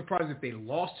not be surprised if they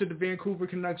lost to the Vancouver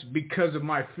Canucks because of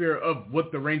my fear of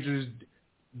what the Rangers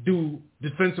do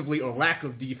defensively or lack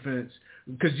of defense.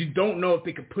 Because you don't know if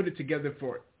they could put it together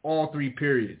for all 3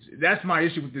 periods. That's my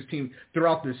issue with this team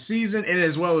throughout the season and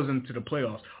as well as into the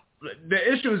playoffs.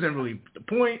 The issue isn't really the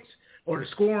points or the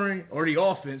scoring or the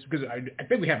offense because I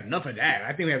think we have enough of that.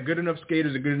 I think we have good enough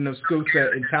skaters, a good enough skill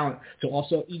set and talent to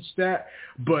also each stat.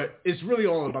 But it's really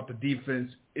all about the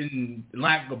defense in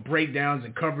lack of breakdowns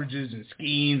and coverages and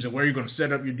schemes and where you're going to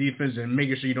set up your defense and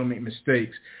making sure you don't make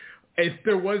mistakes. If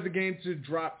there was a game to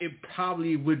drop, it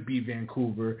probably would be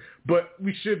Vancouver, but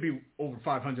we should be over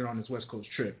 500 on this West Coast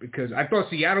trip because I thought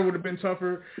Seattle would have been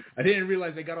tougher. I didn't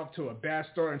realize they got off to a bad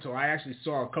start until I actually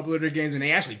saw a couple of their games, and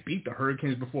they actually beat the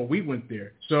Hurricanes before we went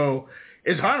there. So,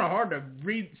 it's kind of hard to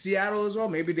read Seattle as well.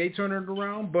 Maybe they turn it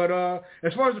around. But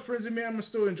as far as the Frenzy, man, I'm going to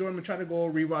still enjoy them and try to go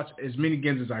rewatch as many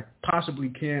games as I possibly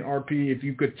can. RP, if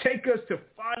you could take us to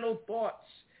final thoughts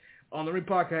on the Rink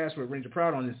Podcast with Ranger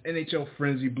Proud on this NHL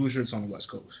Frenzy Blue Shirts on the West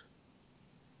Coast.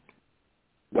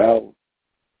 Well,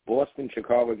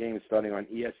 Boston-Chicago game is starting on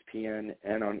ESPN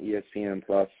and on ESPN+,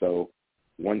 so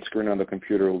one screen on the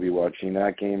computer will be watching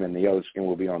that game, and the other screen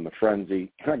will be on the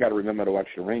Frenzy. I got to remember to watch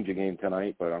the Ranger game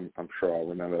tonight, but I'm sure I'll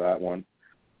remember that one.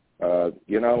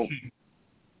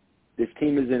 This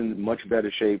team is in much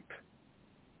better shape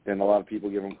than a lot of people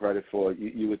give them credit for.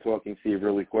 You were talking, Steve,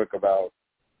 really quick about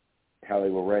how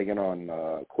they were ragging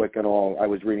on Quick and all. I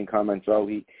was reading comments,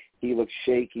 he looks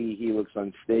shaky, he looks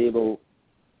unstable.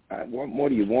 What more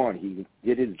do you want? He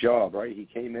did his job, right? He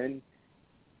came in.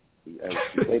 He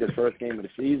played his first game of the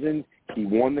season. He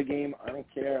won the game. I don't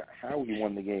care how he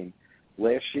won the game.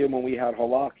 Last year when we had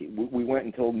Halak, we went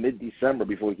until mid-December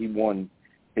before he won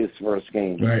his first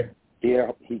game. Right.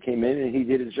 Yeah, he came in and he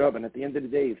did his job. And at the end of the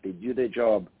day, if they do their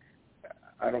job,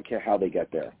 I don't care how they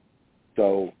get there.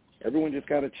 So everyone just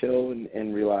got to chill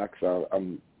and relax.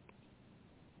 I'm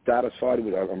satisfied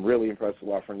with it. I'm really impressed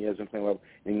with Lafreniere's been playing well.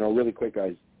 And, really quick,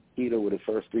 guys, Heater with his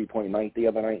first three-point night the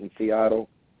other night in Seattle.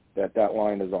 That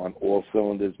line is on all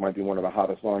cylinders, might be one of the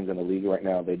hottest lines in the league right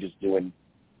now. They're just doing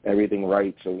everything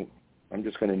right. So I'm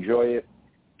just going to enjoy it,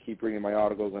 keep reading my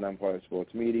articles on Empire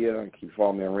Sports Media, and keep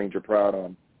following me on Ranger Proud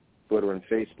on Twitter and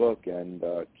Facebook, and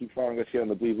keep following us here on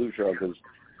the Blue Show because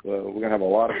we're going to have a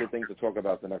lot of good things to talk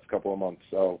about the next couple of months.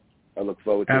 So I look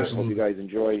forward to it. Hope you guys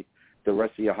enjoy the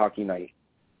rest of your hockey night.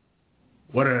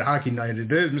 What a hockey night it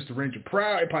is. Mr. Ranger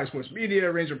Proud, Empire Sports Media,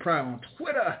 Ranger Proud on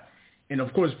Twitter. And,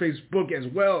 of course, Facebook as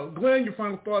well. Glenn, your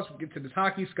final thoughts? We'll get to this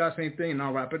hockey. Scott, same thing, and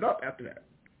I'll wrap it up after that.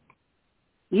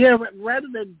 Yeah, rather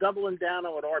than doubling down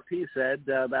on what RP said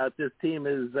about this team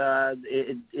is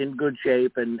in good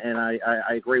shape, and I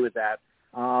agree with that.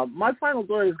 My final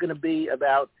thought is going to be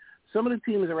about some of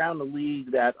the teams around the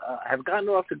league that have gotten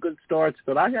off to good starts,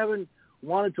 but I haven't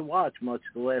wanted to watch much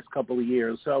the last couple of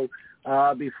years. So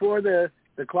before the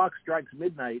clock strikes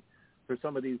midnight for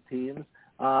some of these teams,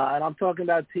 and I'm talking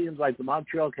about teams like the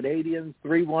Montreal Canadiens,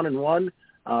 3-1-1,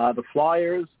 the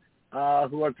Flyers, who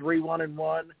are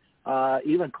 3-1-1,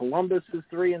 even Columbus is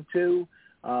 3-2.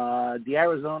 The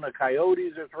Arizona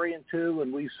Coyotes are 3-2,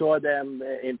 and we saw them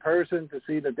in person to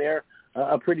see that they're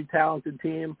a pretty talented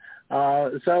team.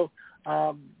 I've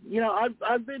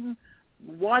been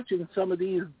watching some of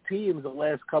these teams the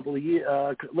last couple of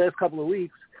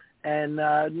weeks, and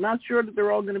not sure that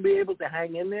they're all going to be able to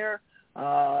hang in there.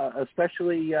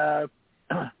 Especially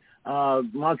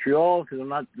Montreal, because I'm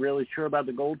not really sure about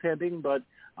the goaltending. But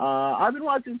I've been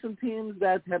watching some teams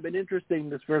that have been interesting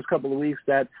this first couple of weeks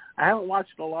that I haven't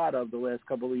watched a lot of the last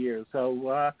couple of years.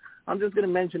 So I'm just going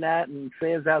to mention that, and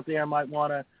fans out there might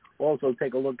want to also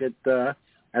take a look at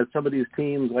some of these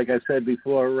teams, like I said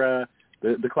before,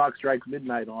 the clock strikes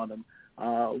midnight on them.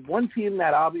 One team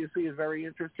that obviously is very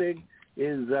interesting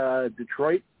is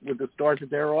Detroit with the start that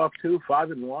they're off to,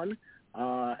 5-1.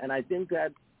 And I think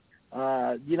that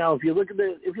if you look at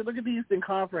the Eastern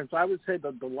Conference, I would say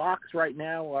that the locks right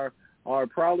now are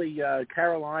probably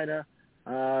Carolina,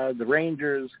 the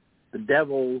Rangers, the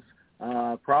Devils,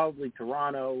 probably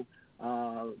Toronto,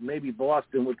 maybe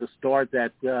Boston with the start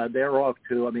that they're off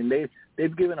to. I mean,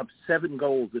 they've given up 7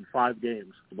 goals in 5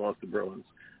 games, the Boston Bruins,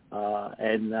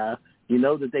 and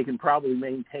that they can probably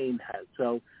maintain that.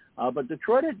 So. But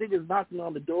Detroit, I think, is knocking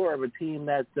on the door of a team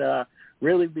that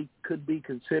really could be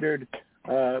considered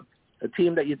a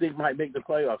team that you think might make the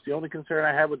playoffs. The only concern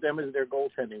I have with them is their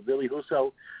goaltending. Billy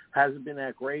Husso hasn't been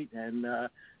that great, and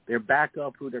their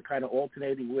backup, who they're kind of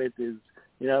alternating with, is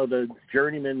the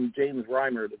journeyman James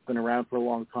Reimer that's been around for a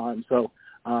long time. So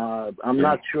I'm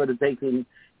not sure that they can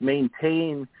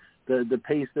maintain the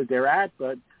pace that they're at,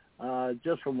 but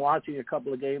just from watching a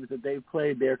couple of games that they've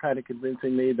played, they're kind of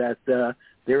convincing me that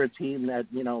they're a team that,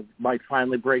 might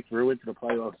finally break through into the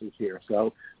playoffs this year.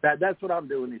 So that's what I'm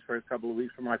doing these first couple of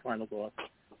weeks for my final thoughts.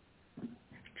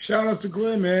 Shout out to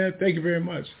Glenn, man. Thank you very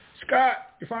much. Scott,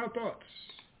 your final thoughts.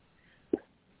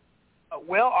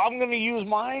 Well, I'm going to use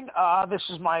mine. This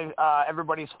is my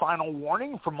everybody's final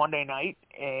warning for Monday night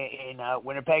in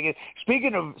Winnipeg.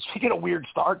 Speaking of weird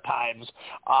start times,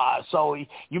 so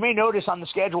you may notice on the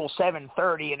schedule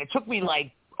 7:30, and it took me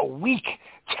like a week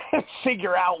to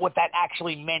figure out what that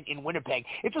actually meant in Winnipeg.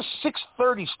 It's a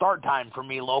 6:30 start time for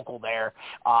me local there.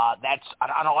 That's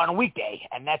on a weekday,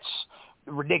 and that's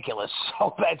ridiculous.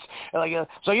 So that's like,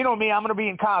 so you know me, I'm going to be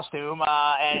in costume,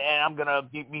 and I'm going to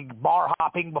be bar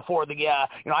hopping before the,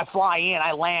 I fly in,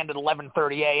 I land at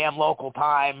 11:30 a.m. local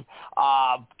time.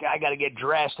 I got to get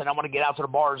dressed, and I want to get out to the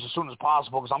bars as soon as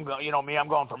possible because I'm going, you know me, I'm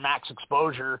going for max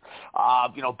exposure,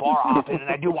 bar hopping, and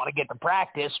I do want to get to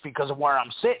practice because of where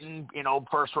I'm sitting,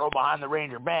 first row behind the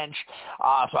Ranger bench.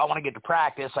 So I want to get to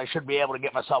practice. I should be able to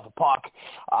get myself a puck,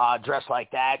 dressed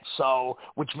like that. So,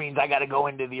 which means I got to go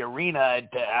into the arena.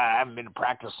 I haven't been to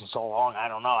practice in so long. I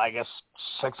don't know. I guess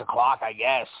 6 o'clock. I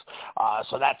guess.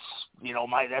 So that's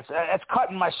that's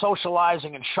cutting my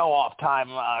socializing and show off time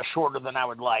shorter than I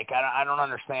would like. I don't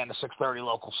understand the 6:30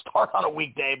 local start on a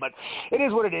weekday, but it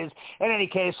is what it is. In any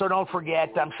case, so don't forget.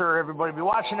 I'm sure everybody will be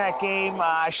watching that game.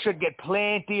 I should get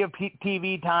plenty of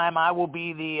TV time. I will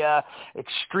be the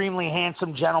extremely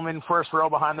handsome gentleman, first row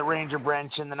behind the Ranger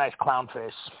bench in the nice clown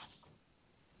face.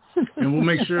 And we'll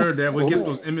make sure that we get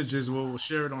those images. We'll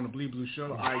share it on the Bleed Blue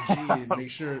Show IG and make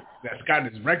sure that Scott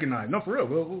is recognized. No, for real.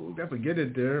 We'll definitely get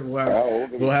it there. We'll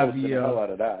have the hell out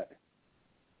of that.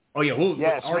 Oh yeah,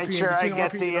 yes. Make sure I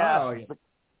get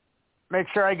make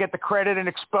sure I get the credit and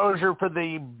exposure for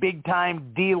the big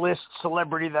time D-list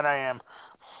celebrity that I am.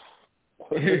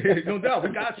 No doubt, we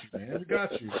got you, man. We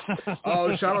got you.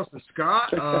 Shout out to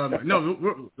Scott.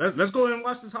 Let's go ahead and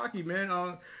watch this hockey,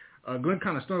 man. Glenn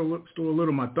kind of stole a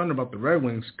little my thunder about the Red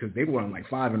Wings because they won like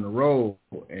 5 in a row,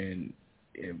 and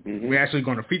we're actually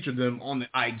going to feature them on the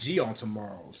IG on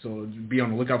tomorrow. So be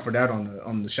on the lookout for that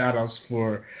on the shout-outs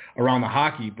for Around the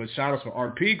Hockey. But shout-outs for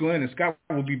RP, Glenn, and Scott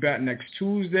will be back next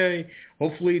Tuesday.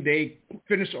 Hopefully they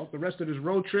finish off the rest of this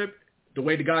road trip the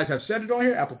way the guys have said it on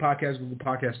here: Apple Podcasts, Google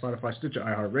Podcasts, Spotify, Stitcher,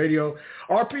 iHeartRadio.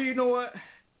 RP, you know what?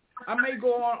 I may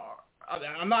go on.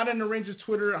 I'm not in the Rangers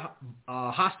Twitter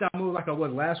hostile mode like I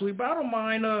was last week, but I don't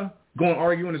mind going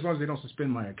arguing as long as they don't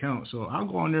suspend my account. So I'll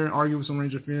go on there and argue with some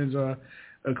Ranger fans a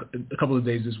couple of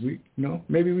days this week.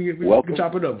 Maybe we can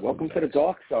chop it up. Welcome to the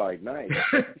dark side. Nice.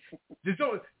 Just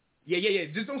don't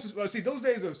see those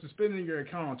days of suspending your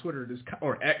account on Twitter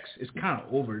or X is kind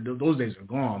of over. Those days are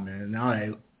gone, man.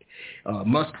 Now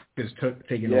Musk is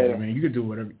taking over, man. You can do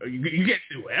whatever. You get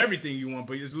to do everything you want,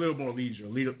 but it's a little more leisure, a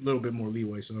little bit more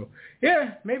leeway. So,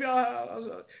 yeah, maybe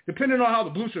I'll depending on how the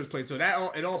Blue Shirts play. So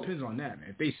it all depends on that, man.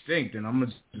 If they stink, then I'm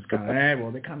going to just kind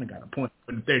of, they kind of got a point.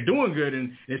 But if they're doing good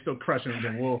and they're still crushing them,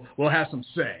 then we'll have some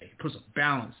say. Put some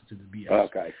balance to the BS.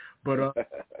 Okay. But, all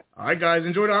right, guys,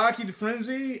 enjoy the hockey, the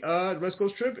frenzy, the West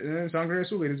Coast trip, and sound great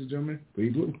soon, ladies and gentlemen.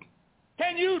 Bleed Blue.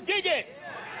 Can you dig it?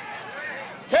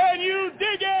 Can you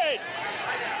dig it?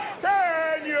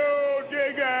 Can you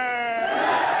dig it?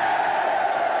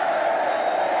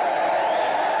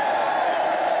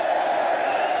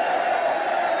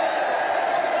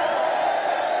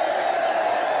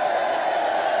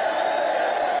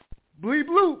 Bleed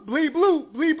blue, bleed blue,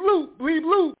 bleed blue, bleed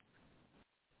blue.